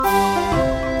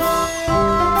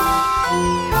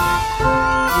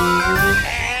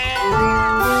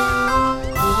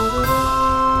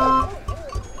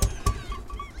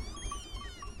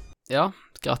Ja,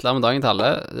 gratulerer med dagen til alle.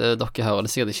 Dere hører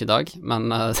det sikkert ikke i dag, men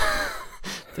det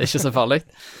er ikke så farlig.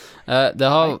 Det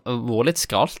har vært litt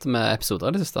skralt med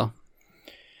episoder i det siste.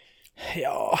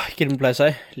 Ja, hva det pleier å si?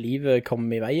 Livet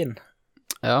kommer i veien.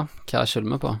 Ja, hva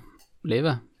skylder vi på?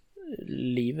 Livet?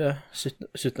 Livet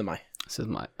 17. mai.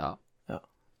 17. mai, ja. Ja.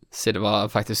 Så det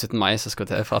var faktisk 17. mai som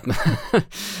skulle til for at vi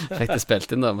fikk det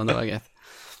spilt inn da, men det var greit.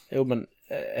 Jo, men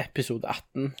episode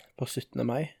 18 på 17.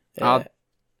 mai. Ja,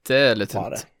 det er litt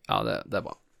tynt. Ja, det er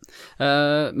bra.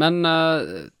 Men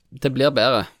det blir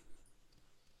bedre.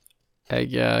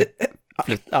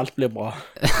 Alt blir bra.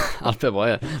 Alt blir bra,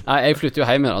 ja. Nei, jeg flytter jo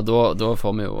hjem igjen, og da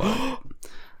får vi jo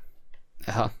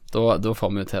ja, da får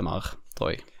vi jo til mer, tror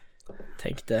jeg.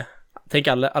 Tenk det. Tenk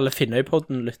alle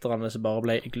Finnøypodden-lytterne som bare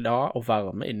ble glad og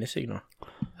varme inni seg nå.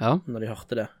 Ja. Når de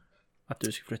hørte det, at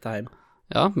du skal flytte hjem.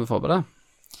 Ja, vi får på det.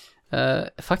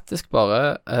 Faktisk bare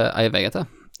en vegge til,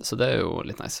 så det er jo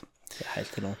litt nice. Det er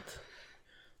helt enormt.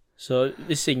 Så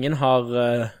hvis ingen har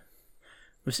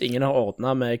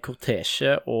ordnet med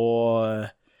kortesje og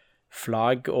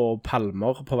flagg og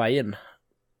palmer på veien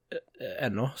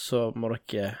ennå, så må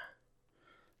dere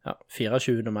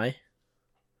 24. mai.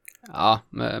 Ja,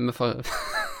 vi får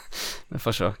vi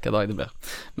får se hva dag det blir.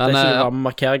 Men, det er ikke bare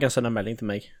markering å sende melding til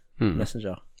meg.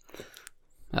 Messenger.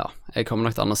 Ja, jeg kommer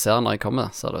nok til å annonsere når jeg kommer,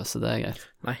 så det er greit.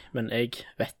 Nei, men jeg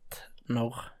vet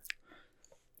når.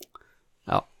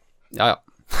 Ja.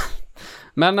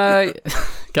 Men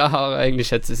hva har egentlig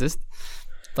skjedd siden sist?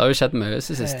 Det har jo skjedd mye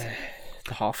siden sist.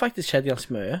 Det har faktisk skjedd ganske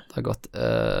mye. Det har gått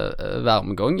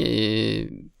varmegång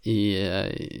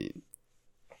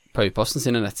på Øyposten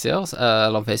sine nettsider,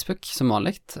 eller Facebook, som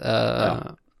vanligt,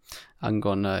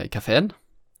 angående kaféen.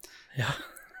 Ja.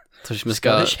 Tror ikke vi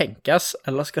skal det skjenkes,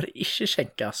 eller skal det ikke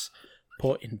skjenkes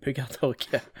på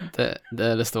innbyggertorget? Det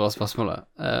er det store spørsmålet.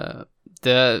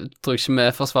 Det tror jeg ikke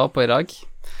vi får svar på i dag.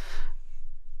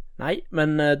 Nei,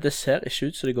 men det ser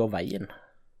ikke ut som det går veien.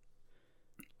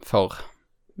 For?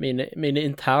 Mine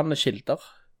interne kilder.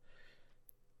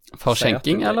 For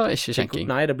skjenking, eller ikke skjenking?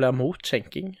 Nei, det blir mot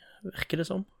skjenking, virker det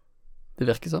som. Det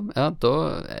virker som? Ja,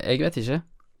 jeg vet ikke.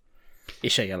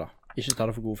 Ikke jeg heller. Ikke ta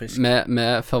det for god fisk. Vi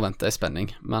forventer en spenning,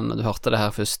 men du hørte det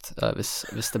her først,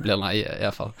 hvis det blir nei, i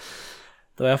hvert fall.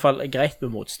 Det er i hvert fall greit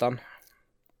med motstand.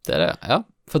 Det er det, ja.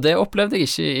 For det opplevde jeg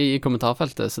ikke i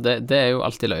kommentarfeltet, så det er jo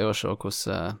alltid løy å se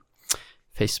hvordan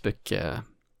Facebook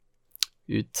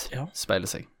utspeiler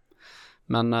seg.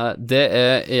 Men det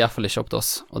er i hvert fall ikke opp til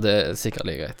oss, og det er sikkert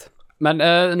like greit. Men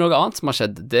noe annet som har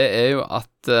skjedd, det er jo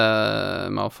at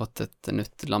vi har fått et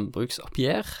nytt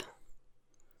landbruksoppgjeret.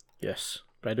 Yes.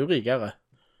 Ble du rikere?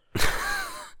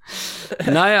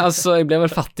 Nei, altså, jeg ble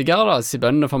vel fattigere da. Hvis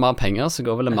bøndene får mer penger, så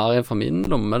går vel det mer inn fra min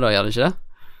lomme da, gjør det ikke det?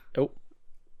 Jo.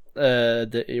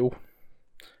 Jo.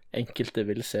 Enkelte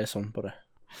vil se sånn på det.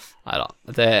 Neida,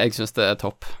 jeg synes det er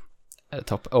topp.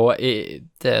 Og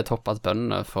det er topp at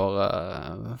bøndene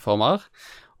får mer.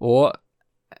 Og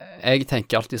jeg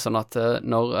tenker alltid sånn at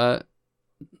når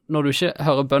du ikke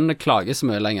hører bøndene klage så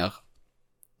mye lenger,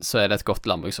 så er det et godt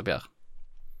landbruksoppgjør.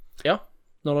 Ja.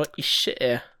 Når det ikke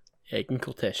er egen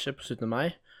kortesje på 17.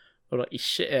 mai, og det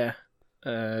ikke er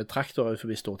traktorer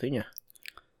forbi Stortinget,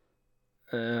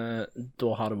 da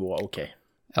har det vært ok.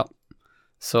 Ja.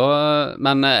 Så,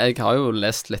 men jeg har jo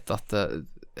lest litt at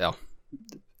det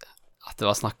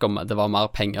var snakk om det var mer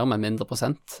penger med mindre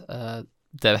prosent.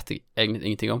 Det vet jeg egentlig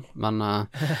ingenting om, men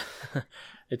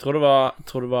jeg tror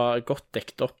det var godt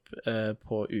dekt opp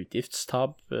på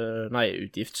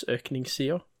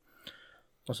utgiftsøkningssiden.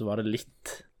 Og så var det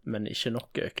litt, men ikke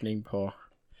nok økning på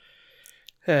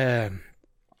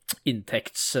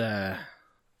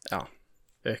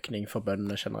økning for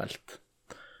bøndene generelt.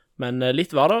 Men litt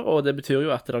var der, og det betyr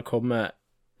jo at det kommer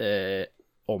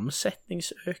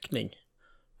omsetningsøkning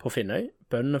på Finnøy.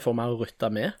 Bøndene får mer å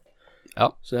rutte med. Ja.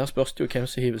 Så her spørs det jo hvem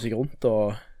som hiver seg rundt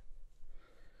og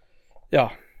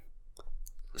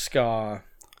skal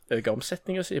øke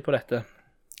omsetningen sin på dette.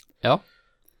 Ja.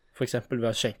 For eksempel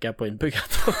ved å skjenke på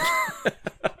innbyggertorg.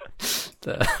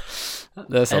 det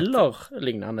er sant. Eller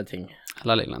lignende ting.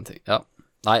 Ja.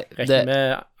 Nei, Rekne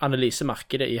med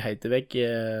analysemarkedet i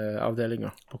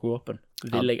Heidevegg-avdelingen på Coop-en,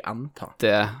 vil jeg anta.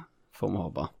 Det får vi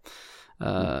håpe.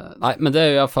 Nei, men det er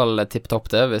i hvert fall tipp-topp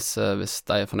det, hvis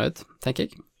de er fornøyd, tenker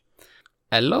jeg.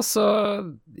 Ellers så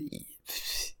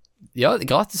ja,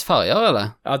 gratis ferger er det.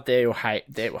 Ja, det er jo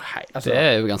altså, det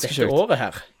er jo ganske sjukt. Dette året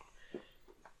her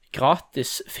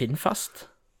gratis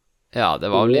Finnfast. Ja, det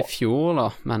var vel i fjor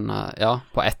da, men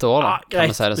på ett år da,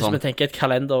 kan vi si det sånn. Hvis vi tenker et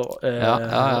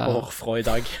kalenderår fra i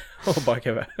dag og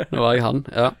bakover. Nå var jeg han,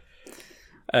 ja.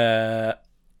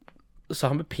 Så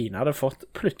har vi pinadø fått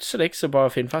plutselig så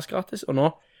bare Finnfast gratis, og nå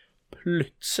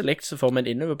plutselig så får vi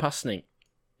en innoverpassning,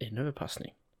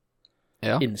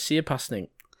 innsidepassning,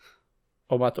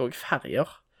 om at også ferger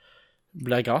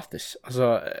blir gratis. Altså,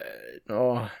 nå...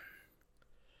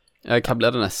 Ja, hva blir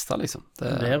det neste, liksom?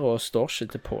 Nær og står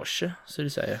ikke til påske, så de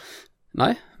sier.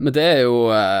 Nei, men det er jo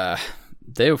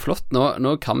flott.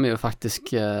 Nå kan vi jo faktisk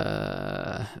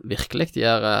virkelig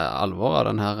gjøre alvor av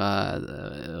den her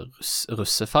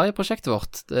russeferjeprosjektet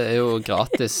vårt. Det er jo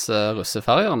gratis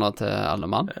russeferjer nå til alle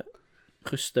mann.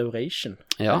 Restauration,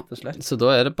 ja, rett og slett. Så da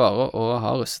er det bare å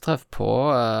ha russetreff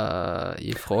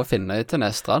fra Finnøy til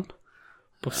Nestrand.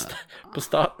 På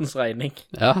statens regning.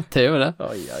 Ja, det er jo det.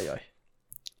 Oi, oi, oi.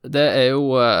 Det er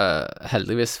jo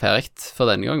heldigvis ferdigt for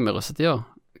denne gang med russetida,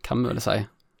 kan vi vel si.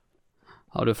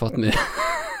 Har du fått mye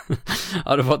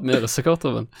russekort,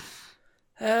 Ruben?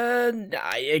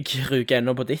 Nei, jeg ruger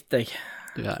ennå på ditt, jeg.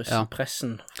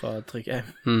 Russepressen fra Trygge.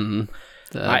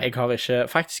 Nei, jeg har ikke,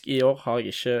 faktisk i år har jeg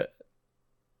ikke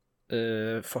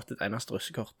fått et eneste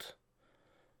russekort.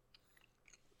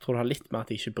 Tror det har litt med at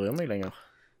jeg ikke bryr meg lenger.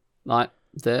 Nei,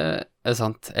 det er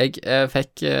sant. Jeg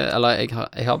fikk, eller jeg tror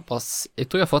jeg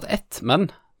har fått ett, men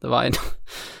det var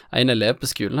en elev på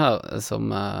skolen her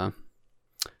som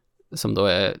da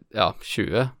er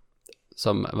 20,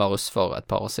 som var russ for et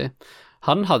par år siden.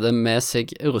 Han hadde med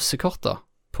seg russekortet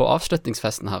på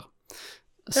avslutningsfesten her.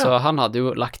 Så han hadde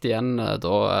jo lagt igjen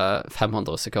da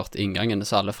 500 russekort i inngangen,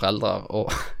 så alle foreldre og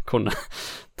kunne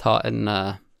få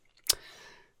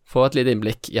et lite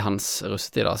innblikk i hans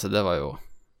russetid, så det var jo...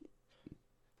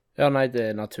 Ja, nei, det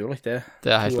er naturlig det.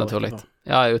 Det er helt naturlig.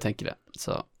 Ja, jeg tenker det.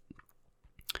 Så,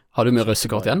 har du mye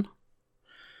russekort igjen?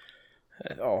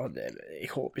 Ja, jeg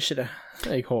håper ikke det.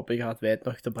 Jeg håper jeg har hatt ved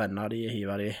nok til å brenne de,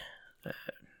 hive de.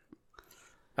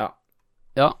 Ja.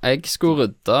 Ja, jeg skulle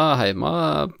rydde hjemme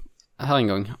her en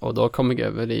gang, og da kom jeg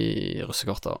over de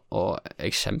russekortene, og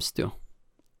jeg skjemste jo.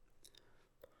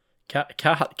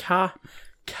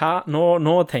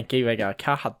 Nå tenker jeg, Vegard,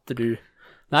 hva hadde du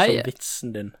som vitsen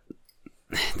din?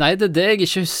 Nei, det er det jeg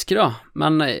ikke husker da,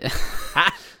 men... Hæ?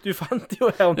 Du fant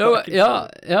jo her om dagen. Ja,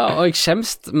 og jeg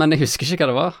skjemst, men jeg husker ikke hva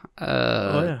det var.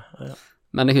 Ja.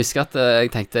 Men jeg husker at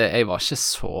jeg tenkte, jeg var ikke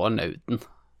så nøden.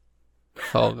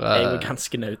 Jeg var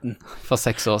ganske nøden. For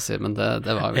 6 år siden, men det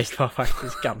var jeg. Jeg var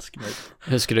faktisk ganske nøden.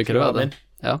 Husker du hva du hadde?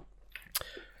 Ja.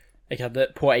 Jeg hadde,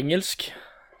 på engelsk,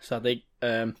 så hadde jeg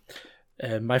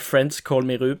My friends call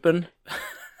me Ruben,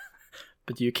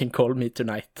 but you can call me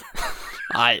tonight.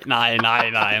 Nei.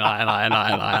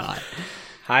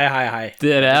 Hei.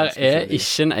 Det der er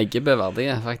ikke en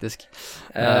eggebeverdige, faktisk.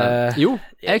 Jo,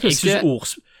 jeg husker... Jeg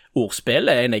synes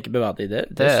ordspillet er en eggebeverdig, det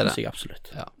synes jeg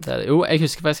absolutt. Ja, det er det. Jo, jeg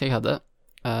husker faktisk jeg hadde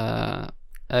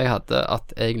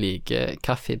at jeg liker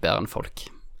kaffe bedre enn folk.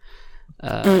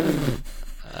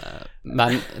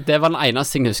 Men det var den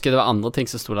eneste ting jeg husker. Det var andre ting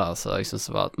som stod der, så jeg synes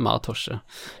det var mer tosje.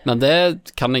 Men det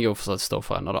kan jeg jo forstått stå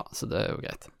for ennå da, så det er jo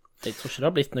greit. Jeg tror ikke det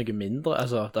har blitt noe mindre,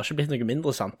 altså, det har ikke blitt noe mindre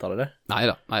sant, har det det?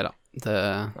 Neida.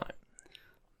 Nei.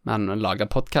 Men lage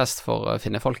podcast for å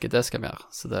finne folket, det skal vi gjøre,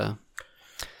 så det...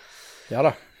 Ja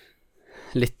da.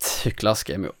 Litt hyklersk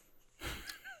er vi jo.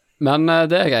 Men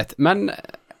det er greit. Men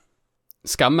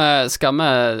skal vi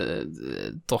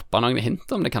droppe noen hint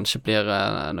om det kanskje blir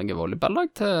noen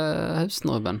volleyballag til høsten,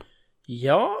 Ruben?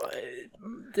 Ja,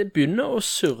 det begynner å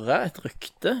surre et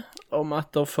rykte om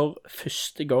at det for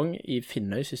første gang i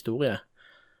Finnøys historie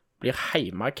blir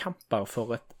heimakamper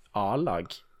for et A-lag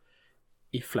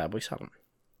i Flerbrukshallen.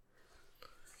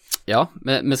 Ja,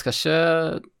 vi skal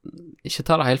ikke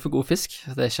ta det helt for god fisk.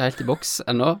 Det er ikke helt i boks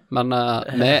ennå, men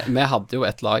vi hadde jo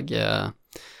et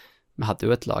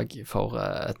lag for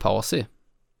et par år siden.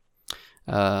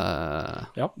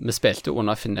 Vi spilte jo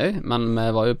under Finnøy, men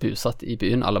vi var jo bosatt i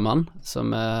byen alle mann, så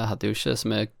vi hadde jo ikke så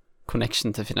mye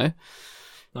connection til Finnøy.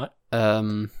 Nei.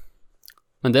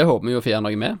 Men det håper vi jo å få gjøre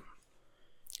noe med.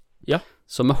 Ja.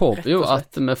 Så vi håper jo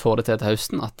at vi får det til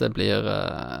høsten, at det blir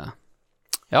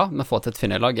vi får til et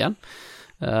Finnøy-lag igjen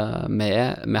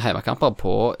med heimakamper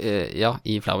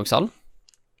i Flerbrukshallen.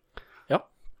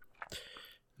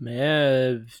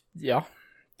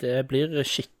 Det blir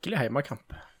skikkelig heimakamp.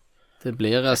 Det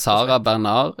blir Sara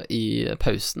Bernard i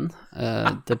pausen.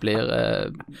 Det blir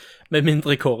med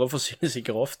mindre Kåre forsyner seg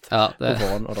grovt på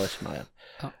våren, og det er ikke mer igjen.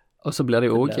 Og så blir det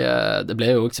jo det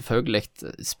blir jo selvfølgelig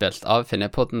spilt av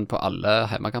Finnøypodden på alle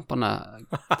heimakampene.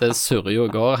 Det surrer jo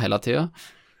og går hele tiden.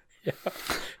 Ja.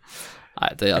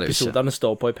 Nei, det gjør det jo ikke. Episodene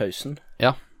står på i pausen.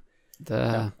 Ja.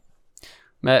 Det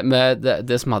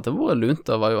som hadde vært lunt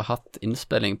da, var jo hatt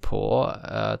innspilling på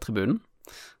tribunen,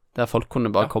 der folk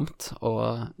kunne bare kommet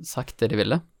og sagt det de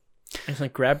ville. En sånn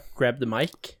grab the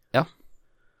mic. Ja.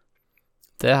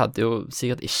 Det hadde jo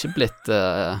sikkert ikke blitt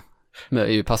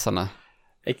mye upassende.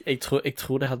 Jeg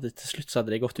tror det hadde, til slutt så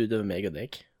hadde det gått ut over meg og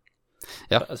deg.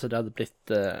 Ja. Altså, det hadde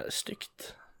blitt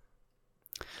stygt.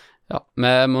 Ja,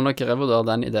 vi må nok revurdere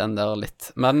den ideen der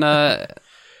litt. Men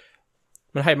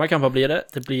heimekamper blir det.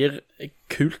 Det blir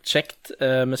kult, kjekt.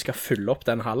 Vi skal fylle opp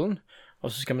den hallen, og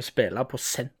så skal vi spille på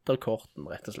senterkorten,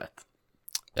 rett og slett.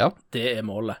 Ja. Det er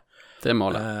målet.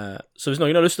 Så hvis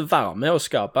noen har lyst til å være med og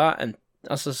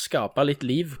skape litt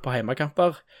liv på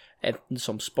heimekamper, enten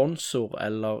som sponsor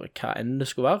eller hva enn det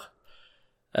skulle være,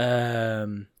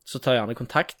 så ta gjerne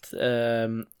kontakt.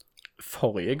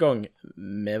 Forrige gang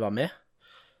vi var med,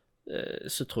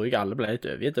 så tror jeg alle ble litt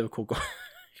overgitt over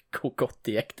hvor godt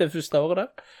det gikk det første året der.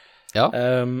 Ja.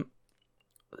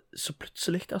 Så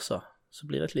plutselig, altså, så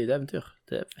blir det et lite eventyr.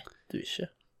 Det vet du ikke.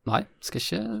 Nei, skal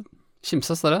ikke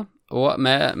kimses av det. Og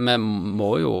vi må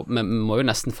jo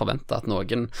nesten forvente at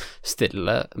noen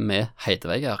stiller med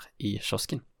heideveier i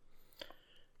kiosken.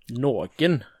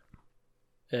 Noen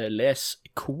les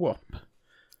Coop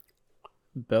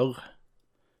bør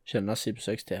kjennes i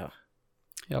besøkstid her.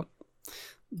 Ja,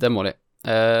 det må de.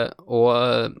 Og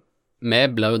vi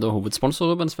ble jo da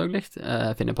hovedsponsor, Ruben, selvfølgelig,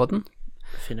 Finnøypodden.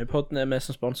 Finnøypodden er med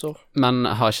som sponsor. Men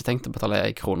har ikke tenkt å betale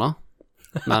 1 krone.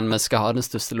 Men vi skal ha den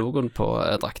største logoen på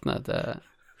draktene.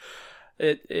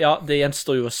 Ja, det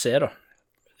gjenstår jo å se, da.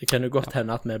 Det kan jo godt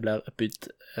hende at vi blir bydd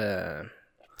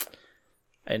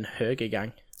en høy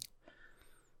gang.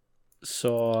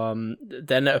 Så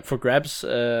den er up for grabs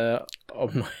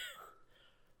om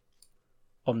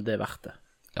det er verdt det.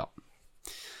 Ja.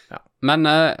 Men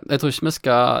jeg tror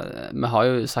ikke vi har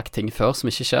jo sagt ting før som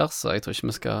ikke skjer, så jeg tror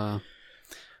ikke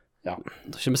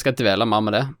vi skal dvele mer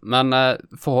med det. Men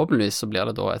forhåpentligvis så blir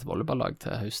det da et volleyballag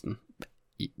til høsten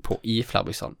i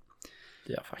Flerbygdshallen.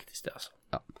 Det er faktisk det, altså.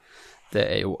 Ja, det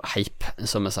er jo hype,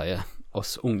 som vi sier,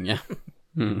 oss unge.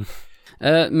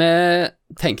 Vi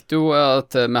tenkte jo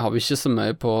at vi har jo ikke så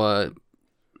mye på...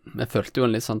 Vi følte jo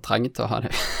en litt sånn trang til å ha en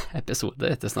episode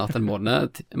etter snart en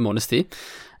måneds tid.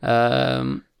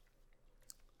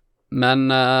 Men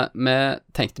vi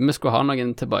tenkte vi skulle ha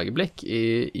noen tilbakeblikk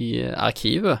i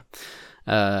arkivet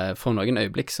for noen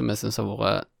øyeblikk som vi synes har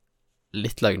vært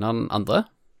litt løgnere enn andre.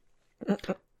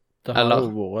 Det har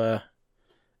jo vært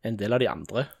en del av de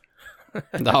andre.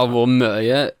 Det har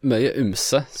vært mye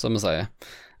ymse, som vi sier.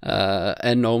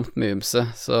 Enormt mye ymse,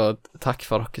 så takk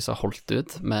for dere som har holdt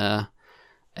ut med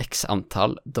x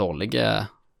antall dårlige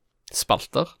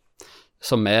spalter,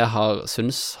 som vi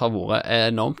synes har vært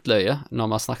enormt løye når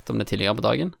vi har snakket om det tidligere på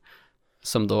dagen,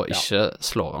 som da ikke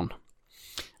slår an.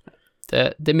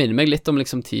 Det minner meg litt om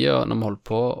liksom tida når vi holdt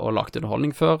på og lagde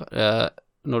underholdning før,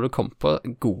 når du kom på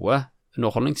gode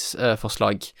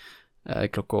underholdningsforslag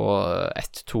klokka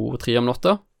 1, 2, 3 om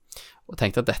natta, og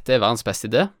tenkte at dette er verdens beste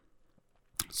idé,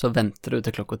 så venter du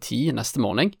til klokka 10 neste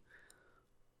morgen,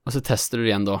 og så tester du det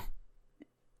igjen da.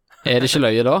 Er det ikke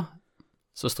løye da,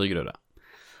 så stryker du det.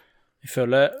 Jeg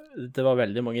føler det var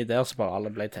veldig mange ideer som bare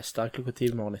alle ble testet klokka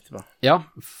 10 morgen etterpå. Ja,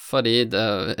 fordi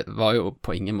det var jo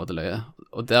på ingen måte løye.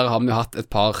 Og der har vi jo hatt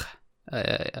et par,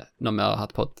 når vi har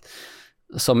hatt podd,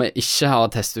 som vi ikke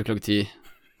har testet klokka 10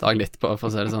 dagen litt på,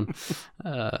 for å si det sånn.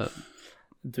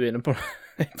 Du er inne på,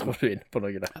 jeg tror du er inne på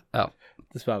noe der. Ja.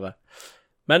 Dessverre.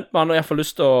 Men man har i hvert fall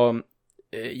lyst til å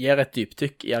gjøre et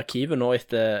dyptykk i arkivet nå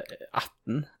etter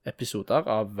 18 episoder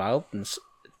av verdens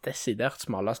desidert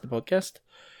smaleste podcast.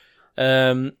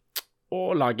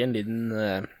 Og lage en liten,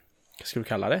 hva skal du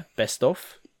kalle det? Best of?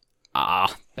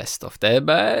 Best of. Det er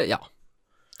bare, ja.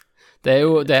 Det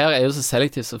her er jo så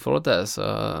selektivt som får det, så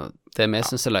det vi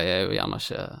synes er løye er jo gjerne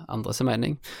ikke andres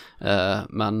mening.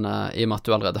 Men i og med at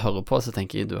du allerede hører på, så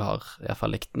tenker jeg du har i hvert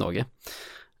fall likt noe.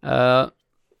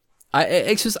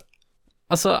 Jeg synes,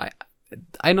 altså,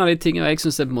 en av de tingene jeg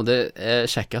synes er på en måte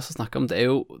kjekkest å snakke om, det er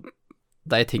jo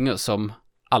de tingene som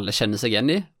alle kjenner seg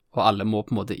igjen i, og alle må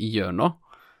på en måte igjennom,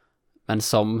 men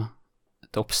som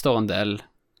det oppstår en del,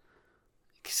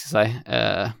 hva skal jeg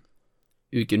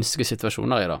si, ugunstige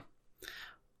situasjoner i da.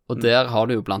 Og der har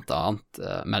du jo blant annet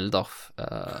Meldorf,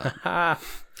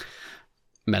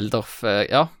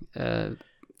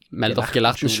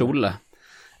 Gelerten Kjole.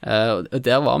 Og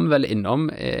der var vi vel innom,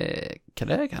 hva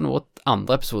det kan være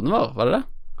andre episoden var det det?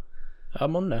 Ja,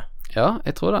 måned. Ja,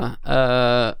 jeg tror det.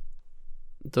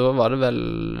 Da var det vel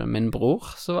min bror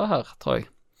som var her, tror jeg.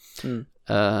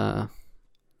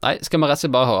 Nei, skal vi rett og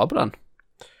slett bare høre på den?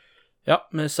 Ja,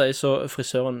 vi sier så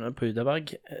frisøren på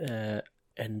Udeberg,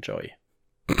 enjoy.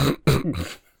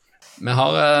 Vi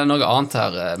har noe annet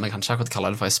her. Vi kan ikke akkurat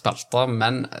kalle det for en spalte,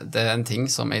 men det er en ting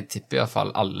som jeg tipper i hvert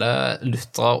fall alle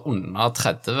lyttere under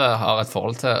 30 har et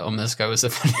forhold til, og vi skal jo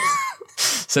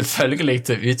selvfølgelig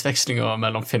til utvekslinger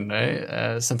mellom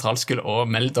Finnøy sentralskole og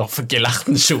Meldorf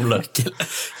Gelertenkjole.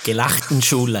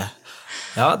 Gelertenkjole.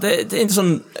 Ja, det er en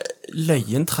sånn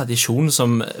løyen tradisjon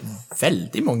som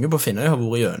veldig mange på Finnøy har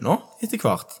vært gjennom etter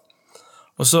hvert.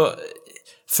 Og så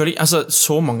føler jeg, altså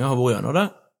så mange har vært gjennom det,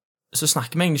 så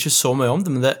snakker vi egentlig ikke så mye om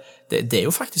det, men det er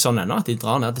jo faktisk sånn ennå at de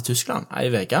drar ned til Tyskland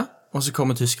en veke, og så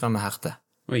kommer tyskerne her til.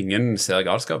 Og ingen ser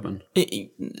galskapen?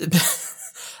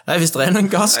 Nei, hvis det er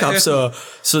noen galskap, så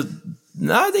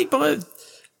nei, det er bare,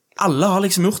 alle har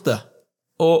liksom gjort det,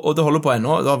 og det holder på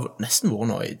ennå, det har nesten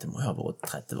vært nå, det må jo ha vært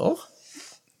 30 år.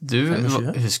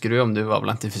 Husker du om du var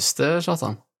blant de første,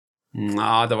 Kjartan?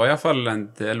 Nei, det var i hvert fall en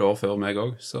del år før meg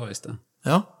også, så visste jeg.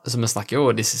 Ja. Så vi snakker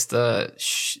jo de siste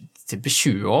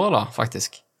 20 år da,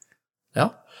 faktisk.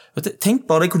 Ja. Tenk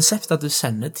bare det konseptet at du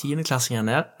sender 10-klassinger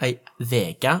ned en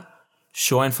veke,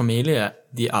 se en familie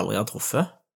de aldri har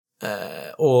truffet,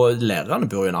 og lærerne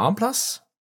bor jo en annen plass,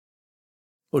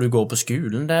 og du går på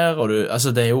skolen der, og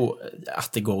altså det er jo, at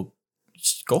det går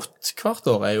godt hvert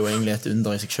år er jo egentlig et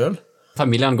under i seg selv.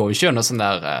 Familien går jo ikke under sånn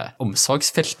der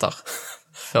omsorgsfilter.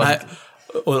 Nei,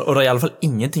 og det er i alle fall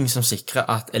ingenting som sikrer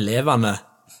at elevene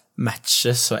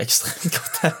matcher så ekstremt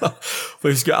godt heller. For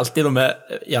jeg husker jo alltid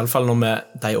i alle fall når vi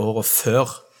de årene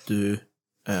før du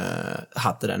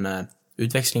hadde denne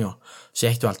utvekslingen,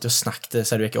 så gikk du alltid og snakket,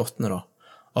 så du gikk i 8. da.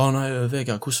 Nei,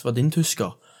 Vegard, hvordan var din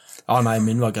tysker? Nei,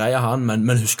 min var grei han,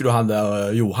 men husker du han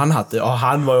der Johan hadde?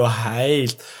 Han var jo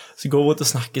helt... Så går vi ut og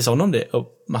snakker sånn om det,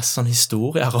 og masse sånne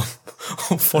historier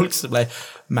om folk som ble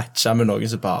matchet med noen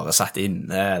som bare satt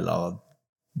inne, eller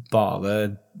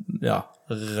bare, ja,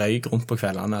 røyk rundt på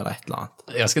kveldene eller et eller annet.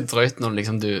 Jeg skal drøyt når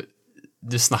liksom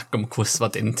du snakker om hvordan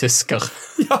var din tysker.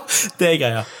 Ja, det er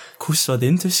greia. Hvordan var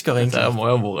din tysker egentlig? Det må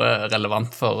jo ha vært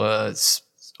relevant for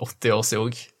 80 år siden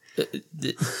også.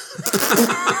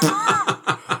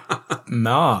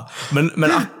 Ja,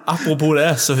 men apropos det,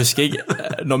 så husker jeg,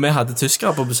 når vi hadde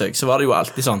tyskere på besøk, så var det jo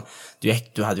alltid sånn, du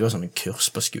hadde jo sånne kurs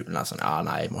på skolen, sånn, ja,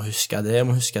 nei, jeg må huske det,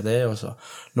 og så,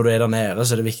 når du er der nede,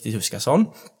 så er det viktig å huske sånn.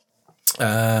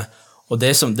 Og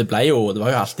det var jo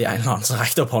alltid en eller annen som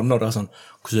rekte opp hånden, og det var sånn,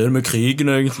 hvordan er det med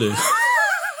krigen egentlig?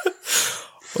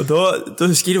 Og da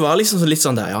husker jeg det var liksom litt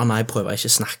sånn der, ja, nei, jeg prøver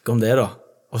ikke å snakke om det da.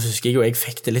 Og så husker jeg jo, jeg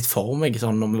fikk det litt for meg,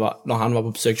 sånn, når han var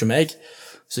på besøk til meg,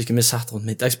 så husker vi satt rundt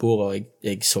middagsbordet, og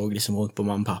jeg så liksom rundt på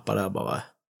mamma og pappa der, bare,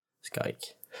 skal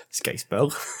jeg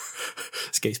spørre?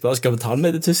 Skal vi ta den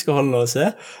med til tyskerholden og se?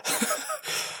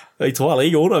 Jeg tror aldri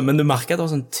jeg gjorde det, men du merket at det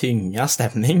var sånn tynga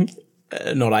stemning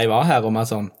når de var her, om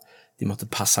at sånn, de måtte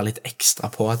passe litt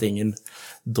ekstra på at ingen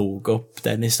drog opp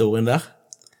den historien der.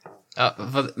 Ja,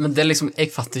 men det er liksom,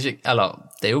 jeg fatter ikke, eller,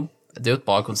 det er jo et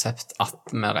bra konsept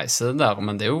at vi reiser der,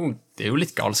 men det er jo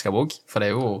litt galskap også, for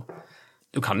det er jo,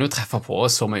 du kan jo treffe på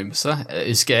så mye ymse. Jeg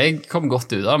husker jeg kom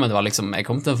godt ut av, men det var liksom, jeg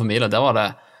kom til en familie, der var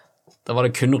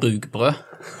det kun rugbrød.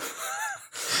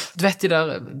 Du vet de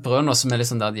der brødene som er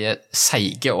liksom der, de er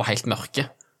seige og helt mørke.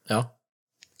 Ja.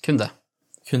 Kun det.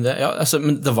 Ja, altså,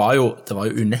 men det var jo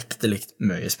unektelig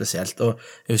mye spesielt, og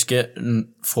jeg husker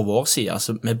fra vår side,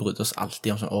 altså, vi brydde oss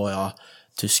alltid om sånn, ja,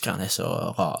 tyskerne er så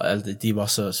rare, eller de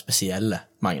var så spesielle,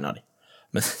 mange av de.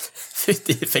 Men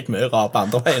de fikk mye rare på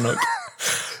andre veien også.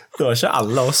 Det var ikke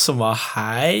alle oss som var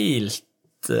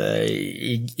helt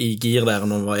i gir der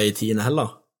når vi var i 10. heller.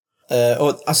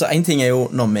 Og altså, en ting er jo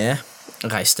når vi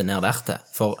reiste ned der til,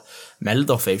 for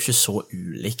Meldorf er jo ikke så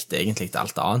ulikt egentlig til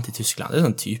alt annet i Tyskland. Det er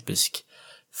sånn typisk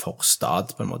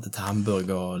forstad på en måte til Hamburg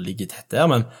og ligge tett der,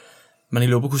 men jeg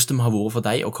lurer på hvordan det har vært for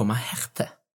deg å komme her til.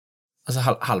 Altså,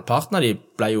 halvparten av de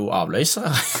ble jo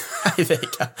avløsere i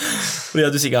veka.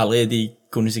 Fordi de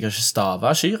kunne sikkert ikke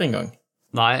stave skyr engang.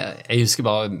 Nei, jeg husker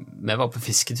bare, vi var på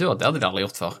fisketur, det hadde vi aldri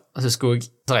gjort før. Altså,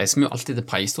 så reiser vi jo alltid til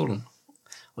Preikestolen.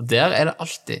 Og der er det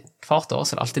alltid, hvert år,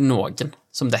 så er det alltid noen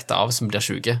som detter av som blir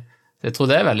syke. Jeg tror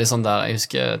det er veldig sånn der, jeg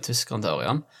husker tyskeren til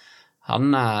Ørjan,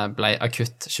 han ble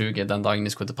akutt syk den dagen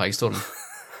de skulle til Preikestolen.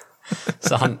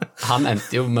 Så han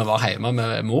endte jo med å være hjemme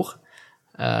med mor,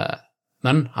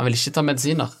 men han ville ikke ta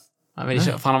medisiner.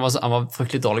 For han var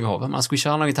fryktelig dårlig i hodet, men han skulle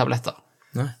ikke ha noen tabletter.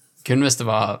 Nei. Kun hvis det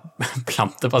var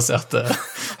plantebaserte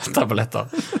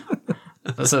tabletter.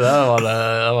 Så der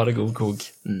var det god kok.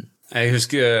 Jeg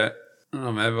husker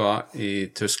når vi var i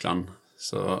Tyskland,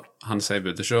 så han sier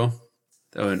Buddesjå,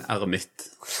 det var en eremitt.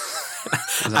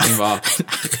 Altså han var...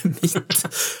 Eremitt?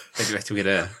 Jeg vet jo ikke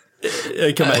det.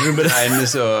 Hva mener du med det? En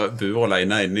som bor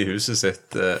alene inne i huset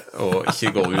sitt og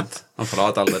ikke går ut. Han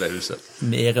forlater aldri det huset.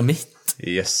 Med eremitt?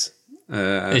 Yes.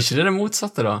 Er ikke det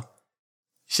motsatte da?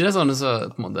 Ikke det sånne så,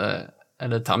 på en måte, er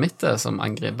det termitter som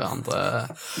angriper andre?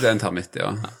 Det er en termitt,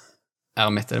 ja.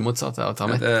 Eremitt det motsatte av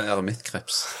termitt? Det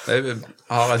eremittkreps. De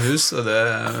har et hus, og det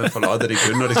forlater de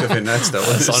kun når de skal finne et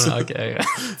større hus. Sånn, ok.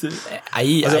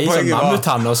 Ei sånn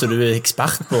mammutanner, så du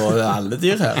ekspert på alle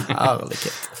dyr her.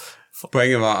 Ærlighet.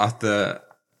 Poenget var at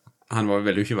han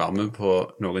ville jo ikke være med på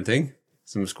noen ting,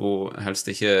 som skulle helst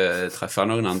ikke treffe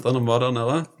noen andre når han var der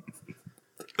nede.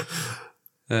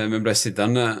 Vi ble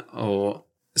sittende og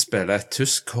spille et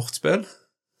tysk kortspill.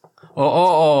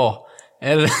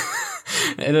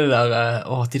 Er det der,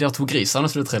 de der to grisene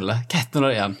som du triller? Hva heter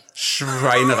det igjen?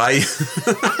 Schweinerei.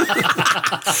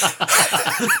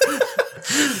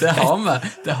 Det har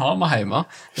vi hjemme.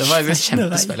 Det var et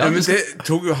kjempespill. Ja, men det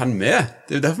tok jo han med.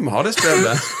 Det er jo derfor vi har det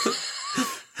spillet.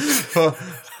 For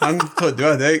han trodde jo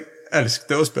at jeg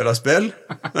elsket å spille spill,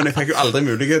 men jeg fikk jo aldri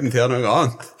muligheten til å gjøre noe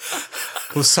annet.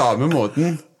 På samme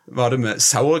måten var det med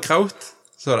sauerkraut,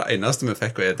 så var det eneste vi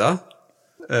fikk å ete.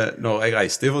 Når jeg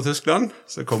reiste fra Tyskland,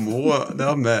 så kom mor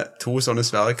der med 2 sånne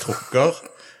svære krukker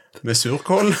med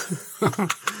surkål.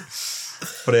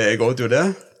 Fordi jeg åt jo det.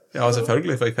 Ja,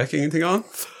 selvfølgelig, for jeg fikk ingenting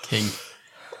annet. King.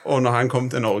 Og når han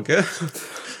kom til Norge,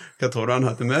 hva tror du han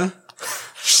hadde med?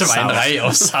 Sveinrei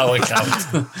og sauerkraut.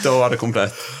 Da var det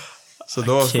komplett. Så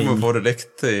da skulle vi få det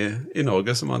likt i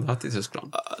Norge som han hadde hatt i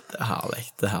Tyskland. Det er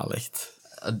herlig.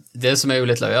 Det som jo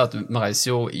litt løye er at vi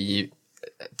reiser jo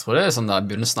jeg tror det sånn der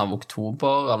begynnelsen av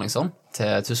oktober eller noe sånt,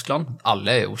 til Tyskland.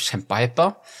 Alle jo kjempehypa.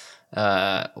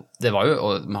 Det var jo,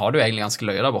 og vi har det jo egentlig ganske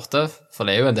løye der borte, for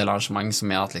det jo en del arrangement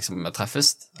som gjør at liksom vi treffes,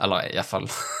 eller i hvert fall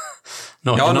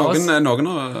noen av oss. Noen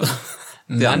av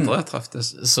de andre treffes.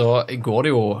 Så går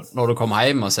det jo, når du kommer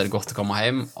hjem, og så det godt å komme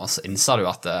hjem, og så innser du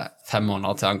at det 5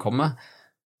 måneder til han kommer,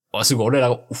 og så går du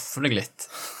der og offentlig litt.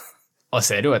 Og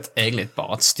så det jo egentlig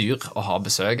bare et styr å ha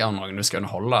besøk av noen du skal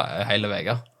underholde hele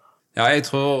veien. Ja, jeg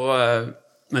tror,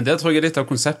 men det tror jeg litt av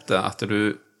konseptet, at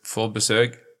du får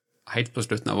besøk helt på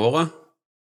slutten av året,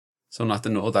 sånn at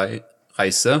når de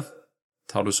reiser,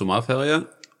 tar du sommerferie,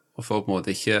 og får på en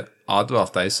måte ikke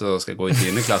advart de som skal gå i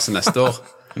 10. klasse neste år,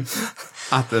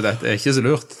 at dette ikke så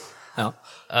lurt. Ja,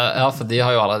 for de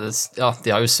har jo allerede,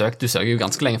 de har jo søkt, du søker jo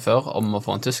ganske lenge før om å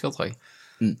få en tysker, tror jeg.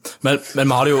 Men vi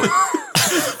har det jo...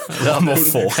 Ja, må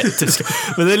få en tysker.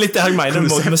 Men det litt det jeg mener.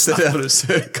 Konseptet der du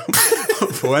søker om å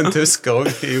få en tysker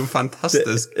er jo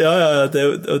fantastisk. Ja, det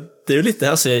er jo litt det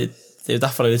her, så det er jo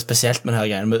derfor det er litt spesielt med denne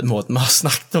greien, med måten vi har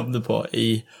snakket om det på i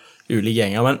ulike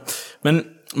gjenger. Men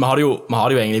vi har det jo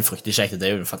egentlig fryktelig kjekt, det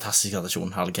er jo en fantastisk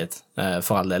attraksjon, herlighet,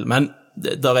 for all del. Men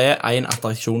der er en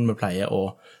attraksjon vi pleier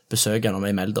å besøke når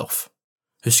vi er i Meldorf.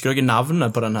 Husker dere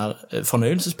navnet på denne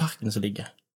fornøyelsesparken som ligger?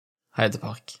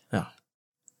 Høydepark. Ja.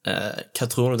 Hva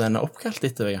tror du den er oppkalt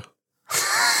etter, Vegard?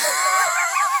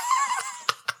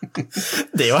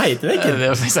 Det er jo Heideveggen. Det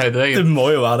er faktisk Heideveggen. Det må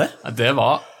jo være det. Det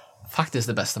var faktisk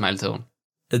det beste meilturen.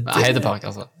 Heidepark,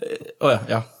 altså.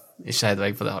 Ja. Ikke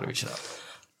Heidevegg, for det har du ikke der.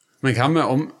 Men hva med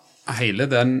om hele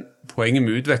den poenget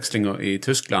med utvekslingen i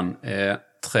Tyskland er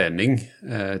trening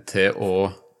til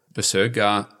å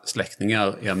besøke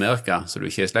slektninger i Amerika som du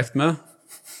ikke er slekt med,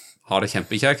 har det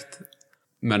kjempekjekt,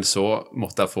 men så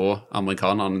måtte jeg få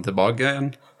amerikanerne tilbake igjen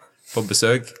på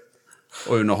besøk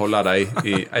og underholde dem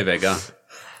i en vegge.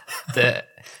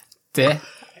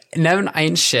 Nevn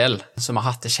en sjel som har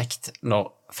hatt det kjekt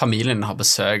når familien har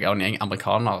besøk av en gjeng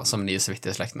amerikanere som de er så vidt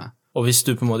er slekt med. Og hvis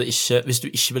du på en måte hvis du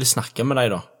ikke vil snakke med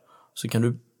dem da, så kan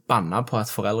du banne på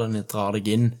at foreldrene drar deg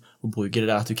inn og bruker det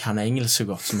der at du kan engelsk så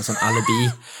godt, som en sånn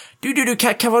alibi.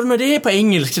 Hva var det med det på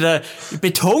engelsk? Det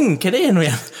betong, hva er det nå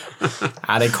igjen?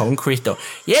 Ja, det er concrete da.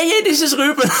 Yeah, this is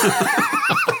Ruben!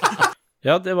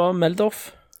 Ja, det var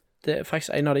Meldorf. Det er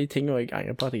faktisk en av de tingene jeg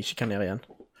angrer på at jeg ikke kan gjøre igjen.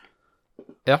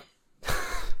 Ja.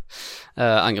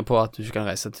 Angrer på at du ikke kan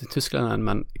reise til Tyskland,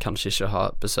 men kanskje ikke ha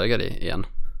besøk av de igjen.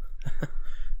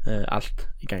 Alt.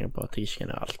 Jeg angrer på at jeg ikke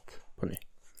kan gjøre alt på ny.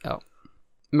 Ja.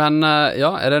 Men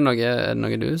er det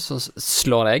noe du som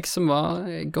slår deg som var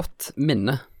godt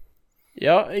minne?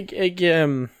 Ja, jeg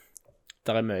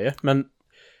der er mye, men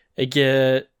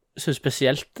jeg synes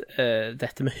spesielt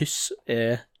dette med hyss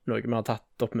er noe vi har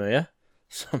tatt opp mye,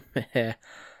 som vi er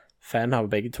fan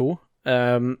av begge to.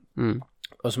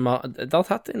 Og som det har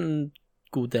tatt en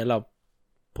god del av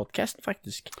podcasten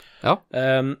faktisk. Ja.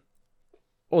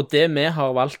 Og det vi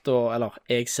har valgt eller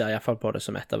jeg ser i hvert fall på det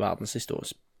som et av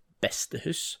verdenshistoriens beste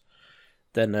hus.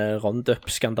 Denne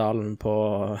Roundup-skandalen på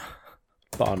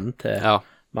banen til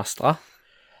Mastra.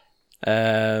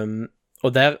 Og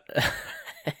der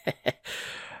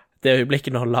det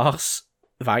øyeblikket når Lars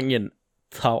Vangen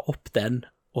tar opp den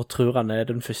og tror han er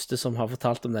den første som har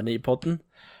fortalt om denne i podden,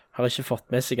 har ikke fått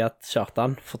med seg at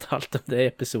Kjartan fortalte om det i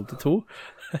episode 2.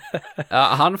 Ja,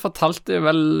 han fortalte jo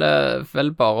vel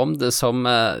bare om det som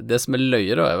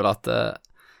løye da, er vel at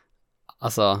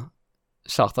altså,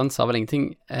 Kjartan sa vel ingenting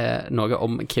noe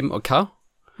om Kim og hva.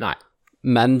 Nei.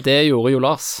 Men det gjorde jo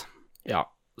Lars. Ja,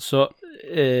 så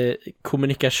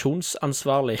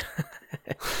kommunikasjonsansvarlig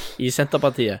i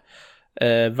Senterpartiet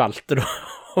valgte da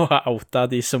å oute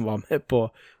de som var med på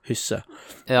huset.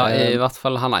 Ja, i hvert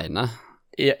fall han ene.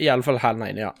 I alle fall han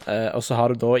ene, ja. Og så har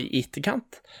det da i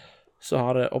etterkant, så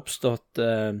har det oppstått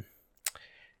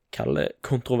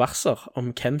kontroverser om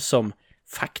hvem som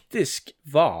faktisk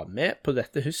var med på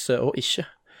dette huset og ikke.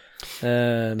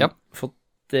 Ja. For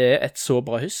det er et så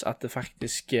bra hus at det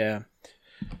faktisk det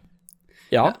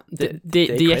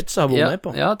krets har vært med på.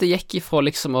 Ja, det gikk ifra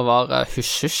liksom å være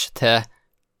hysj-hysj til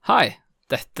hei,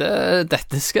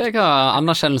 dette skal jeg ha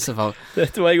anerkjennelse for.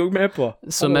 Dette var jeg også med på.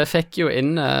 Så vi fikk jo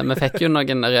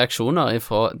noen reaksjoner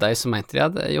fra de som mente de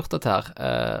hadde gjort dette her,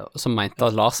 som mente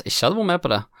at Lars ikke hadde vært med på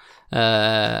det,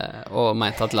 og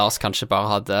mente at Lars kanskje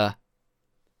bare hadde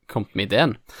kommet med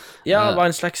ideen. Ja, det var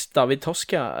en slags David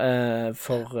Toska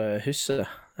for huset,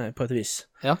 på et vis.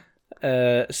 Ja.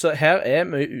 Så her er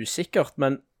mye usikkert,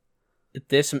 men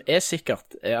det som er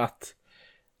sikkert er at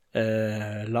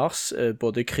Lars,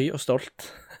 både kry og stolt,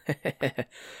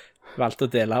 valgte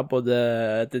å dele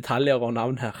både detaljer og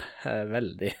navn her.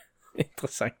 Veldig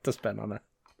interessant og spennende.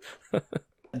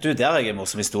 Du, der er en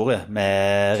morsom historie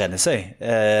med Rennesøy.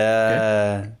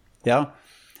 Ja,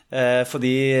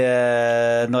 fordi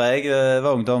når jeg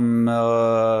var ungdom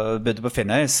og bodde på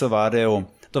Finnøy, så var det jo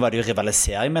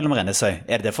rivalisering mellom Rennesøy.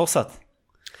 Er det fortsatt?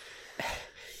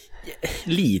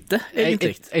 Lite,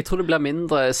 egentlig. Jeg tror det blir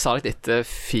mindre salgt etter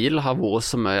Fil har vært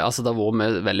så mye. Altså det har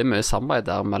vært veldig mye samarbeid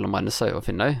der mellom Rennesøy og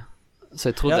Finnøy. Så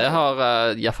jeg tror det har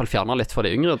i hvert fall fjernet litt for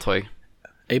de yngre, tror jeg.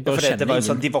 Det var jo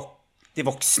sånn, de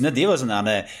voksne, de var sånn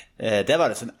det var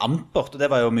det sånn ampert, og det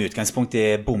var jo med utgangspunkt i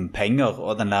bompenger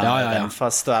og den der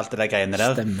Renfast og alt det der greiene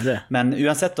der. Stemmer det. Men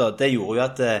uansett da, det gjorde jo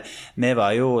at det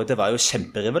var jo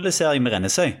kjemperivalisering med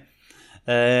Rennesøy.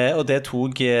 Og det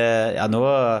tok nå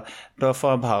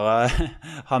får jeg bare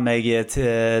ha meg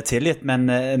tilgitt, men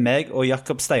meg og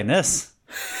Jakob Steines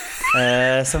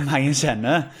som mange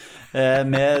kjenner,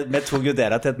 vi tok jo det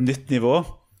til et nytt nivå.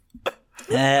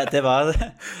 Vi hadde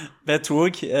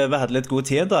litt god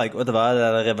tid en dag, og det var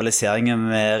rivaliseringen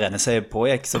med Rennesøy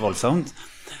pågikk så voldsomt.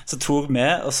 Så tok vi,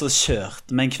 og så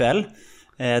kjørte vi en kveld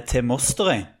til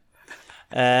Mosterøy,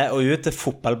 og ut til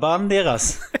fotballbanen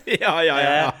deres. Ja.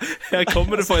 Her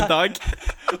kommer det for en dag.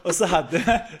 Og så hadde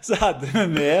vi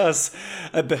med oss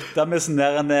en bøtte med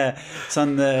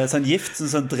sånn gift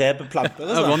som dreper planter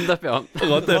og sånn.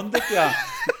 Roundup, ja.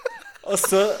 Og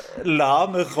så la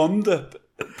vi Roundup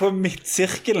på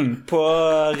midtsirkelen på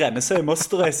Rennesøy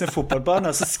Mosterøy sin fotballbane,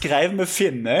 og så skrev vi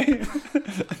Finnøy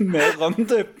med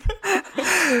Roundup.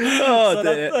 Sånn at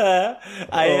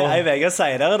en vegg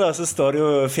senere da, så står det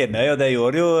jo Finnøy, og det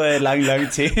gjorde det jo lang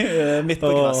tid midt på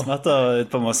gressmatta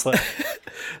ut på Mosterøy.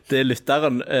 Det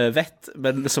lytteren vet,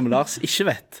 men som Lars ikke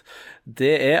vet,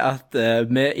 det er at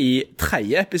vi i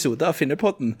 3. episode av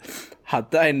Finnøypodden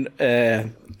hadde en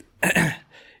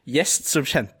gjest som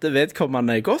kjente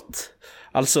vedkommende godt,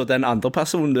 altså den andre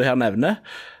personen du her nevner,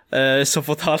 som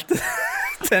fortalte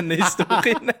denne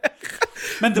historien.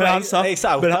 Men det var jeg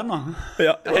sa out den nå.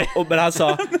 Ja, men han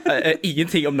sa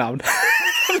ingenting om navn.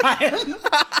 Nei.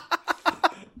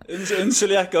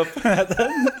 Unnskyld, Jakob.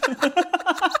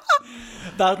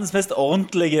 Verdens mest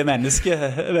ordentlige menneske,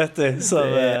 vet du. Så,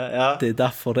 det er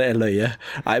derfor det er løye.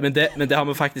 Nei, men det har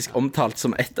vi faktisk omtalt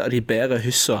som et av de bedre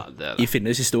hussene i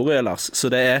Finnøys historie, Lars. Så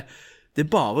det er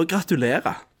bare å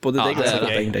gratulere. Både deg og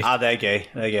sikkert, egentlig. Ja, det er gøy.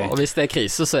 Og hvis det er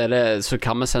krise, så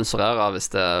kan vi sensurere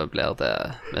hvis det blir det.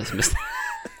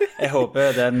 Jeg håper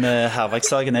den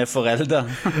herverkssaken er foreldet.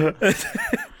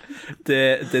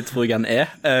 Det tror jeg han er,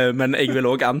 men jeg vil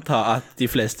også anta at de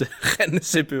fleste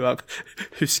Rennesøybuer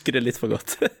husker det litt for godt.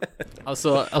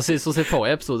 altså i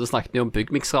forrige episode snakket vi om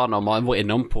byggmiksraner, og vi var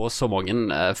innom på så mange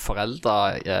foreldre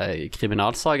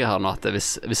kriminalsaker her nå, at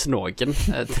hvis noen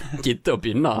gidder å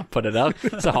begynne på det der,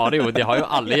 så har de har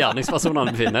jo alle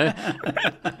gjerningspersonene Finnøy.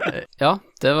 Ja,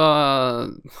 det var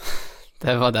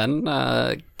den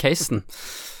casen.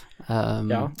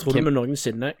 Tror du vi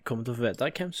noensinne kommer til å få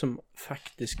vite hvem som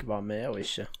faktisk var med og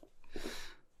ikke?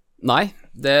 Nei,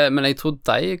 men jeg tror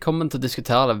de kommer til å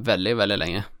diskutere det veldig, veldig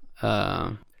lenge.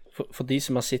 For de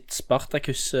som har sett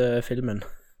Spartacus-filmen,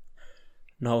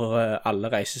 når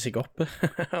alle reiser seg opp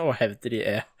og hevder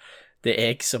det er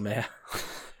jeg som er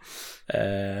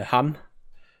han.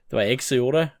 Det var jeg som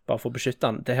gjorde det, bare for å beskytte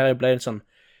han. Det her ble en sånn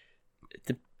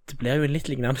Det ble jo en litt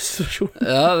lignende situasjon.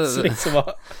 Ja, Så liksom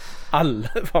alle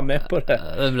var med på det.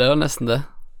 Det ble jo nesten det.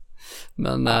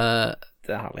 Men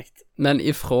det herlig. Men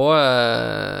ifra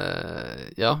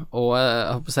ja, og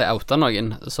jeg håper å si outa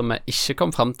noen som jeg ikke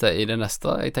kom frem til i det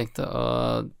neste jeg tenkte å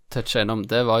touche innom,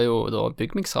 det var jo da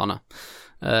byggmikserne.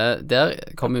 Der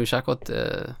kom jo ikke akkurat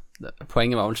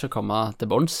poenget var vel ikke å komme til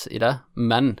bunns i det,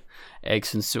 men jeg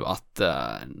synes jo at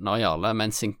når Jarle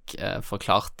Mensink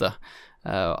forklarte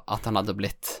at han hadde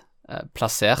blitt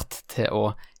plassert til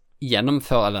å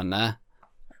gjennomføre denne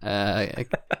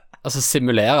altså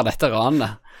simulere dette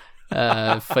ranet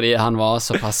fordi han var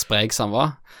såpass sprek som han var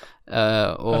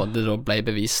og det da ble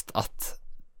bevist at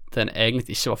det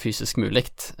egentlig ikke var fysisk mulig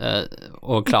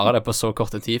å klare det på så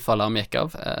kort tid for alarm gikk av.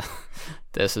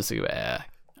 Det synes jeg er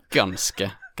ganske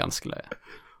løye.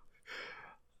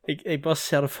 Jeg bare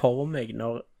ser det for meg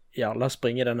når Jarle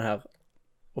springer denne her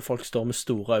og folk står med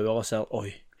store øyne og ser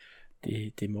oi,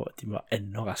 de må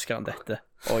enda raskere enn dette.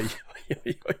 Oi.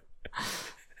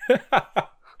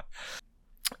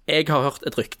 Jeg har hørt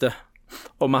et rykte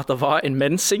om at det var en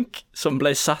mensink som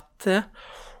ble satt til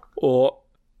å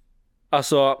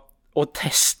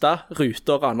teste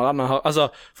ruter og rannerne har,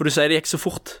 altså, for du sier det gikk så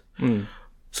fort.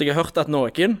 Så jeg har hørt at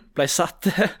noen ble satt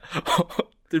til, og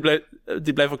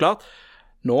de ble forklart.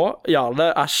 Nå,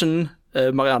 Jarle, Ashen,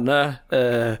 Marianne,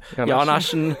 Jan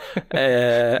Ashen,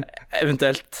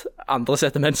 eventuelt andre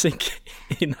setter mensink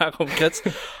i nær omkrets,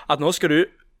 at nå skal du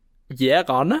gi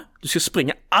ranet, du skal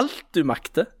springe alt du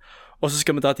makter, og så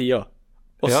skal vi ta tida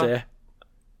og se.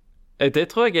 Det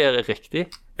tror jeg er riktig.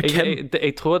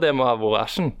 Jeg tror det må ha vært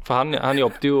Ashen, for han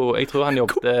jobbet jo, jeg tror han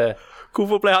jobbet...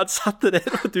 Hvorfor ble han satt til det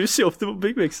når du jobbet på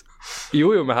Byggmix?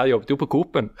 Jo, men han jobbet jo på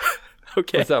Coop-en.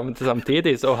 Okay.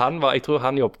 Samtidig, så jeg tror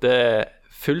han jobbet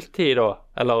fulltid da,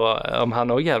 eller om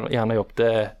han også gjerne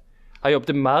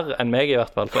jobbet mer enn meg i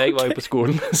hvert fall, for jeg var jo på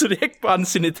skolen. Så det gikk på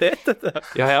ansiennitet dette?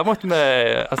 Ja, her måtte vi,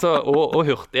 altså, og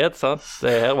hurtighet, sant?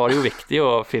 Her var det jo viktig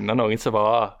å finne noen som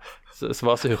var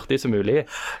så hurtig som mulig.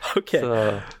 Ok,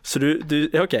 så du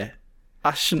ok,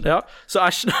 Ashen, ja, så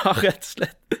Ashen har rett og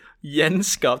slett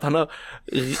gjenskapt, han har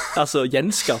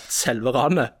gjenskapt selve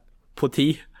ranet på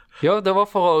 10. Ja, det var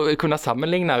for å kunne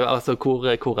sammenligne altså, hvor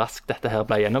raskt dette her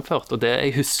ble gjennomført, og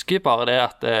jeg husker bare det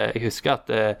at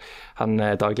han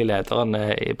daglig lederen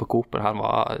på Coop-en, han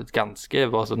var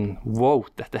sånn, wow,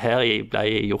 dette her ble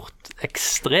gjort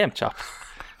ekstremt kjapt.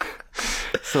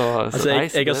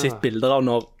 Jeg har sett bilder av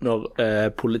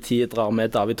når politiet drar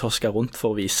med David Toska rundt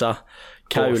for å vise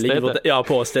på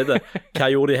åstedet. Hva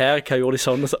gjorde de her? Hva gjorde de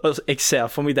sånn? Jeg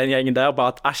ser for meg den gjengen der,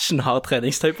 bare at Ashen har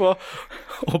treningstøy på,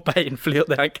 og beinflyr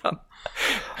det han kan.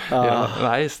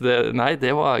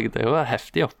 Det var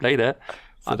heftig opplegg det.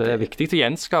 Så det er viktig å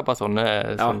gjenskape sånne...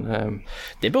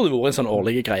 Det burde vært en sånn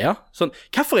årlig greie. Sånn,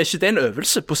 hvorfor er ikke det en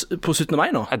øvelse på 17. mai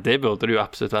nå? Det burde det jo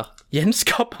absolutt være.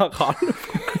 Gjenskape ranet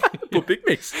på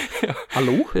Byggmix.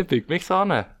 Hallo? Det er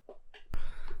Byggmix-ranet.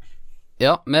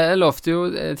 Ja, vi lovte jo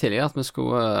tidligere at vi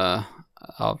skulle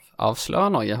avsløre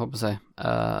noe, jeg håper å si.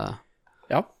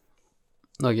 Ja.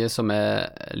 Noe som er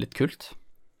litt kult.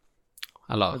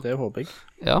 Eller? Det håper jeg.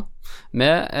 Ja. Vi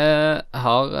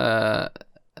har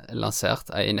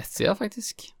lansert en nettside,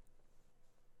 faktisk.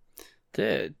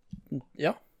 Det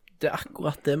er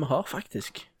akkurat det vi har,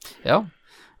 faktisk. Ja.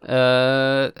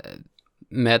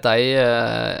 Med de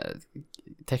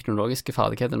teknologiske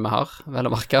ferdighetene vi har, vel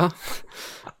å merke.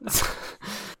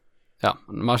 Ja,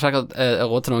 vi har ikke akkurat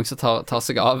råd til noen som tar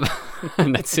seg av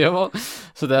nettsiden vår.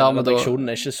 Så det har vi da... Redaksjonen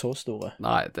er ikke så store.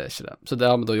 Nei, det er ikke det. Så det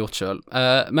har vi da gjort selv.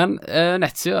 Men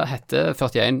nettsiden heter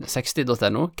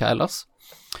 4160.no. Hva ellers?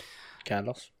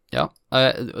 Ja,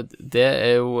 det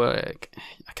er jo...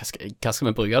 Hva skal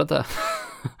vi bruke det til?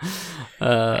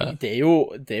 Det er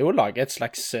jo å lage et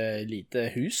slags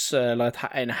lite hus, eller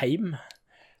en heim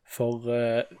for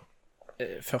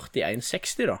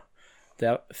 4160 da,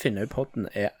 der Finnøypodden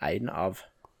er en av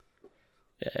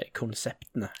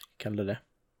konseptene, kaller det.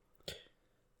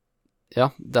 Ja,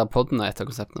 der podden er et av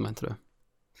konseptene, mente du?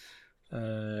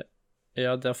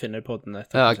 Ja, der Finnøypodden er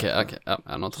et av konseptene. Ok, ja,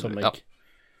 nå tror som jeg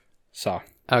sa.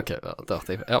 Ok, det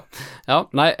hørte jeg.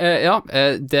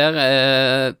 Der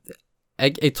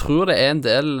jeg tror det er en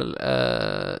del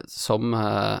som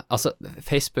altså,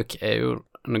 Facebook er jo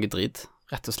noe drit,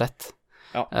 rett og slett.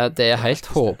 Ja. Det er helt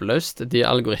håpløst, de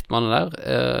algoritmene der.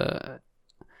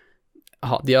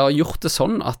 De har gjort det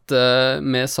sånn at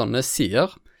med sånne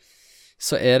sider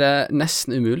så er det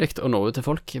nesten umulig å nå ut til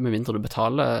folk, med mindre du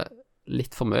betaler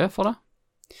litt for mye for det.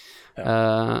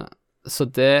 Ja. Så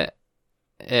det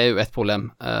jo et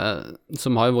problem,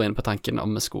 som har jo vært inne på tanken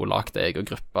om vi skulle lagt egen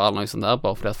gruppe eller noe sånt der,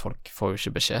 bare fordi at folk får jo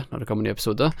ikke beskjed når det kommer en ny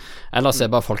episode. Ellers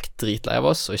bare folk dritlei av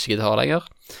oss og ikke gidder høre lenger.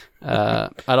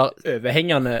 Eller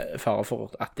overhengende fare for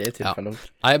at det er tilfellet.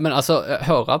 Ja. Nei, men altså,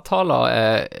 høreavtaler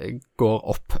går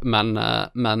opp, men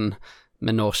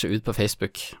vi når ikke ut på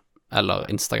Facebook eller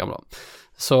Instagram da.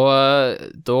 Så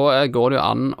da går det jo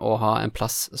an å ha en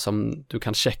plass som du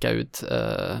kan sjekke ut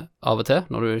av og til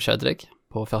når du kjeder deg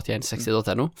på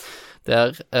 4160.no.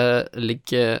 Der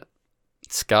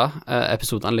skal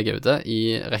episodene ligge ute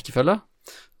i rekkefølge,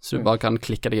 så du bare kan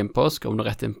klikke deg inn på, så kommer du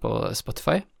rett inn på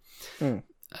Spotify.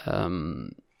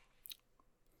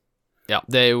 Ja,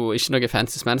 det er jo ikke noe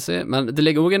fancy, men det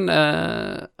ligger også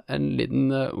en liten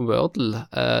Wordle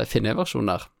Finnøy-versjon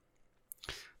der.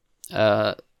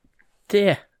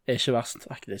 Det er ikke verst,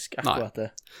 faktisk, akkurat det.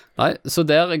 Nei, så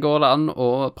der går det an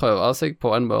å prøve seg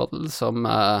på en Wordle som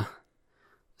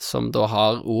da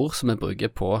har ord som vi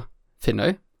bruker på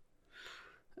Finnøy.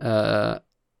 Jeg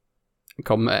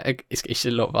skal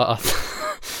ikke love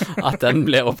at den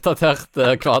blir oppdatert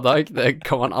hver dag, det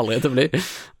kommer den aldri til å bli.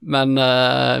 Men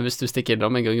hvis du stikker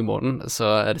innom en gang i måneden,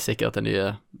 så er det sikkert en nye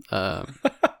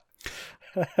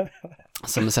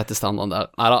som vi setter standarden der.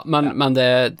 Neida, men det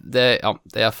er i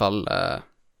hvert fall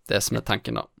det som er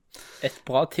tanken da. Et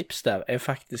bra tips der er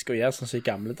faktisk å gjøre sånn som i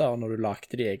gamle dager når du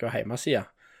lagde de egen hjemmesida.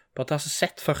 Bare ta så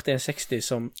sett 4160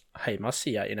 som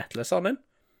hjemmesida i nettleseren din,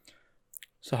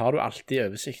 så har du alltid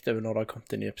oversikt over når det har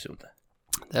kommet en ny episode.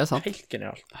 Det er sant. Helt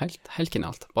genialt. Helt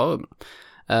genialt. Bare,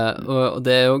 og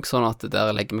det er jo også sånn at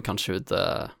der legger vi kanskje ut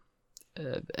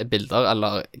bilder,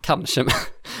 eller kanskje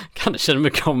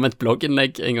vi kommer med et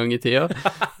blogginnlegg en gang i tida.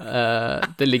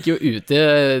 Det ligger jo ute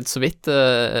så vidt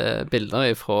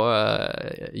bilder fra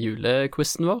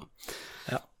julequizen vår.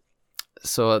 Ja.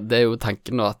 Så det er jo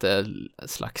tanken nå at det er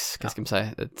et slags, hva skal vi si,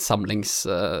 et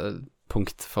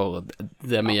samlingspunkt for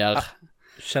det vi gjør.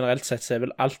 Generelt sett så er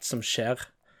vel alt som skjer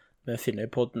med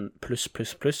Finnøypodden +++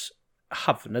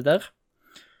 havner der.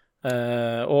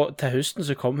 Og til høsten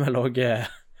så kommer vel også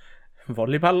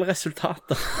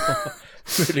volleyballresultater og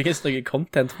muligens noe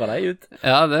content fra deg ut.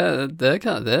 Ja, det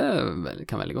kan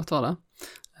veldig godt være det.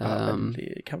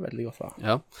 Kan veldig godt være.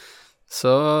 Ja,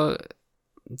 så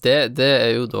det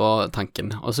er jo da tanken.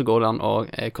 Og så går det an å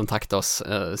kontakte oss,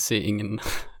 si ingen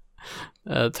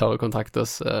tør å kontakte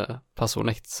oss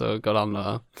personlig, så går det an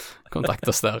å kontakte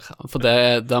oss der. For det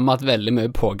har vi hatt veldig mye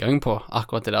pågang på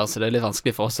akkurat det der, så det er litt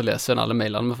vanskelig for oss å lese alle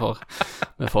mailene vi får.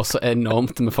 Vi får så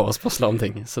enormt med forespørsler om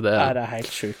ting. Så det er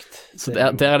helt sykt. Så der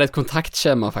er det et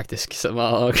kontaktskjema faktisk, som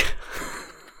var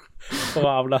for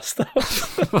å avlaste oss.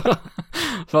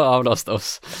 For å avlaste oss.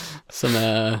 Så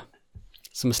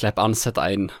vi slipper ansette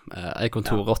en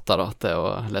kontorrotte da, til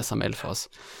å lese mail for oss.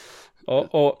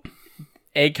 Og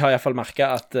jeg har i hvert fall merket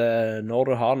at når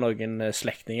du har noen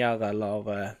slektninger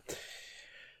eller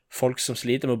folk som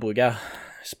sliter med å bruke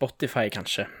Spotify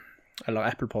kanskje, eller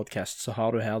Apple Podcast, så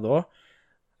har du her da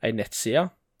en nettside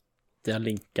der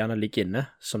linkene ligger inne,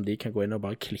 som de kan gå inn og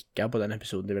bare klikke på den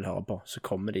episoden de vil høre på, så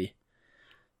kommer de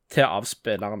til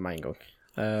avspilleren med en gang.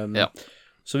 Ja.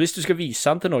 Så hvis du skal vise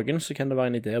den til noen, så kan det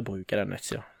være en idé å bruke den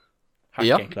nettsida.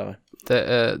 Hakk enklere.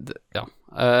 Ja.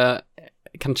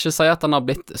 Jeg kan ikke si at den har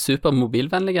blitt super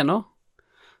mobilvennlig ennå,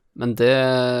 men det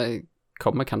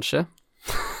kommer kanskje.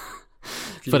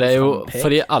 For det er jo,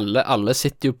 fordi alle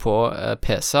sitter jo på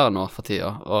PC-er nå for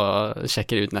tida, og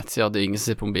sjekker ut nettsider, det er ingen som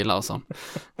sitter på mobiler og sånn.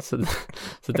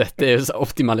 Så dette er jo så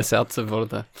optimalisert så får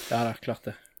det til. Ja, det er klart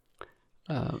det.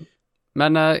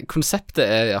 Men konseptet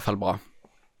er i hvert fall bra.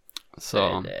 Så,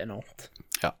 det er enormt.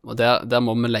 Ja, og der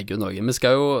må vi legge ut noe. Vi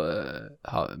skal jo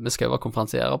være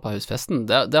konferansierer på husfesten.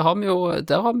 Der kan vi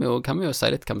jo si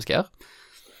litt hva vi skal gjøre.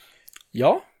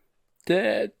 Ja,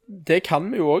 det kan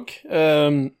vi jo også.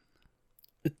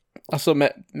 Altså,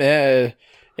 vi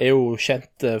er jo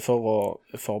kjent for å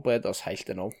forberede oss helt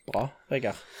enormt bra,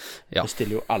 Vegard. Ja. Vi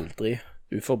stiller jo aldri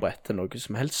uforberedt til noe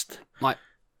som helst. Nei.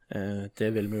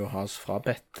 Det vil vi jo ha oss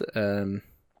frabedt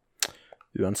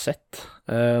uansett.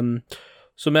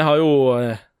 Så vi har jo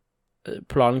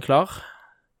planen klar.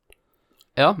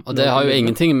 Ja, og det har jo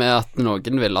ingenting med at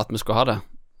noen vil at vi skulle ha det.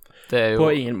 Det er jo,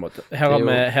 på ingen måte. Her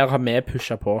har vi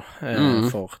pushet på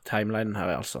for timelinen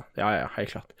her, altså. Ja,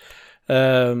 helt klart.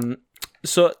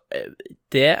 Så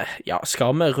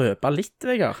skal vi røpe litt,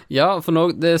 Vegard? Ja, for nå,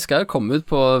 det skal komme ut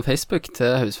på Facebook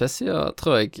til husfestsida,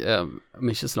 tror jeg, om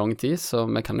ikke så lang tid, så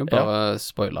vi kan jo bare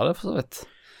spoile det for så vidt.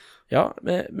 Ja,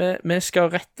 vi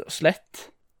skal rett og slett,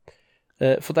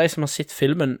 for de som har sett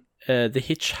filmen The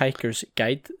Hitchhiker's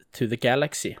Guide to the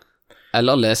Galaxy.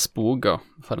 Eller les boka,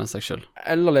 for den saks skyld.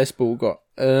 Eller les boka.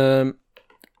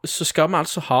 så skal vi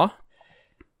altså ha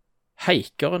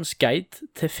Heikerens guide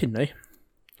til Finnøy.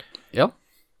 Ja.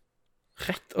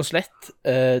 Rett og slett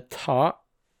ta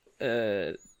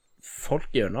folk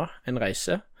gjennom en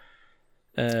reise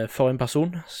for en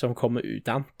person som kommer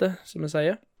utdannte, som vi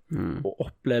sier, og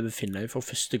opplever Finnøy for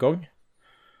første gang.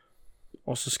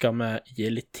 Og så skal vi gi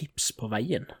litt tips på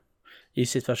veien i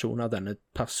situasjoner denne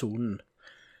personen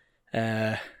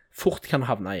fort kan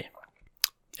havne i.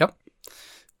 Ja,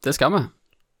 det skal vi.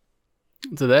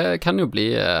 Så det kan jo bli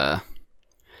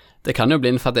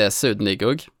en fadese uten like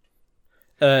også.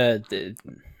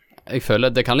 Jeg føler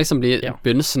det kan liksom bli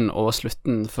begynnelsen og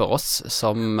slutten for oss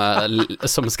som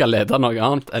skal lede noe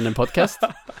annet enn en podcast.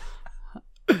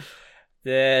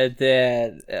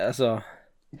 Altså,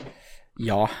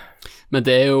 ja. Men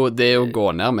det er jo å gå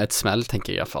ned med et smell, tenker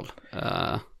jeg i hvert fall.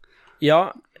 Ja,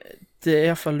 det er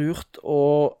i hvert fall lurt å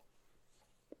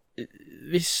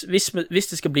hvis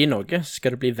det skal bli noe, så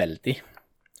skal det bli veldig.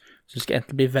 Så det skal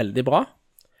enten bli veldig bra,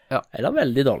 eller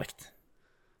veldig dårlig.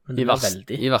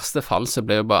 I verste fall så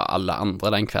blir jo bare alle andre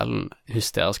den kvelden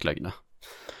hysterisk løgne.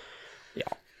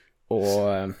 Ja, og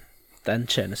den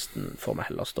tjenesten får vi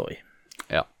heller stå i.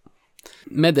 Ja.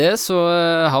 Med det så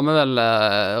har vi vel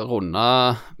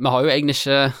rundet. Vi har jo egentlig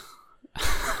ikke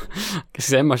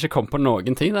vi har ikke kommet på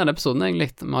noen ting i denne episoden egentlig.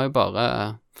 Vi har jo bare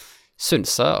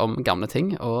synset om gamle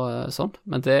ting og sånn,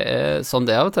 men det er sånn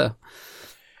det er av og til.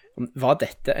 Var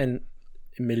dette en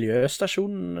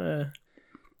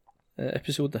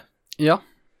miljøstasjon-episode? Ja.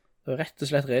 Rett og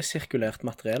slett resirkulert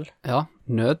materiell. Ja,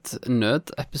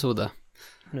 nødepisode.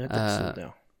 Nødepisode,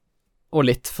 ja. Og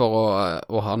litt for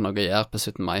å ha noe å gjøre på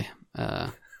 17. mai.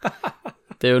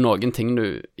 Det er jo noen ting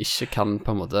du ikke kan på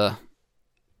en måte.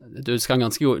 Du skal ha en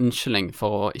ganske god unnskyldning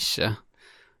for å ikke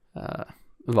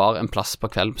være en plass på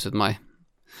kvelden på 17. mai.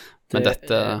 Men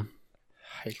dette er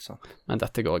helt sant. Men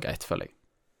dette går greit, føler jeg.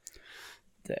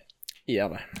 Det gjør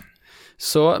det.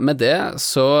 Så med det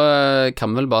så kan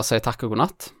vi vel bare si takk og god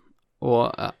natt, og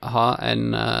ha en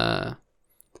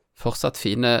fortsatt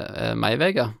fine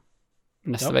mai-vega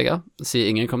neste vega, siden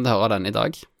ingen kommer til å høre den i dag.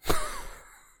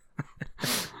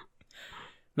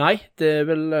 Nei, det er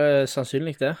vel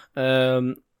sannsynlig det.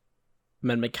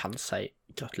 Men vi kan si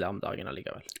gratulerer med dagen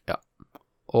allikevel. Ja,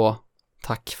 og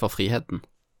takk for friheten.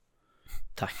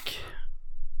 Takk.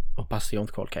 Og pass deg om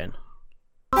til kålkeien.